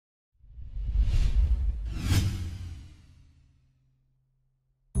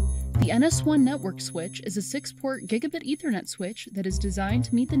The NS-1 network switch is a 6-port Gigabit Ethernet switch that is designed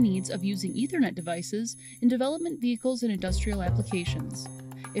to meet the needs of using Ethernet devices in development vehicles and industrial applications.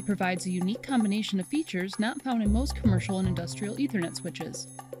 It provides a unique combination of features not found in most commercial and industrial Ethernet switches.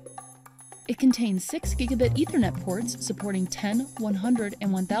 It contains 6 Gigabit Ethernet ports supporting 10, 100,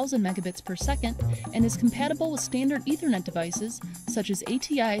 and 1000 megabits per second and is compatible with standard Ethernet devices such as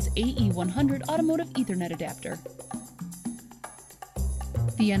ATI's AE100 Automotive Ethernet adapter.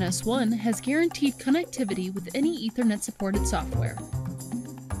 The NS-1 has guaranteed connectivity with any Ethernet-supported software.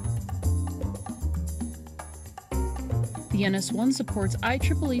 The NS-1 supports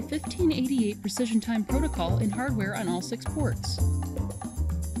IEEE-1588 Precision Time Protocol in hardware on all 6 ports.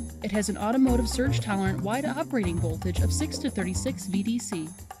 It has an Automotive surge-tolerant wide operating voltage of 6 to 36 VDC.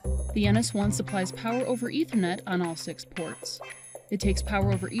 The NS-1 supplies power over Ethernet on all 6 ports. It takes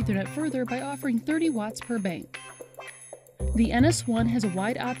power over Ethernet further by offering 30 watts per bank. The NS-1 has a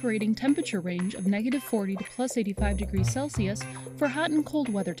wide operating temperature range of -40 to +85 degrees Celsius for hot and cold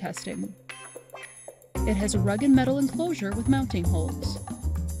weather testing. It has a rugged metal enclosure with mounting holes.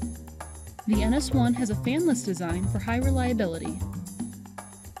 The NS-1 has a fanless design for high reliability.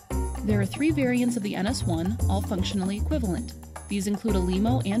 There are 3 variants of the NS-1, all functionally equivalent. These include a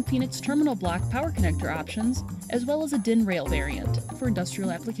Lemo and Phoenix terminal block power connector options, as well as a DIN rail variant for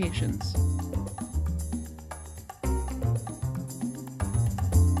industrial applications.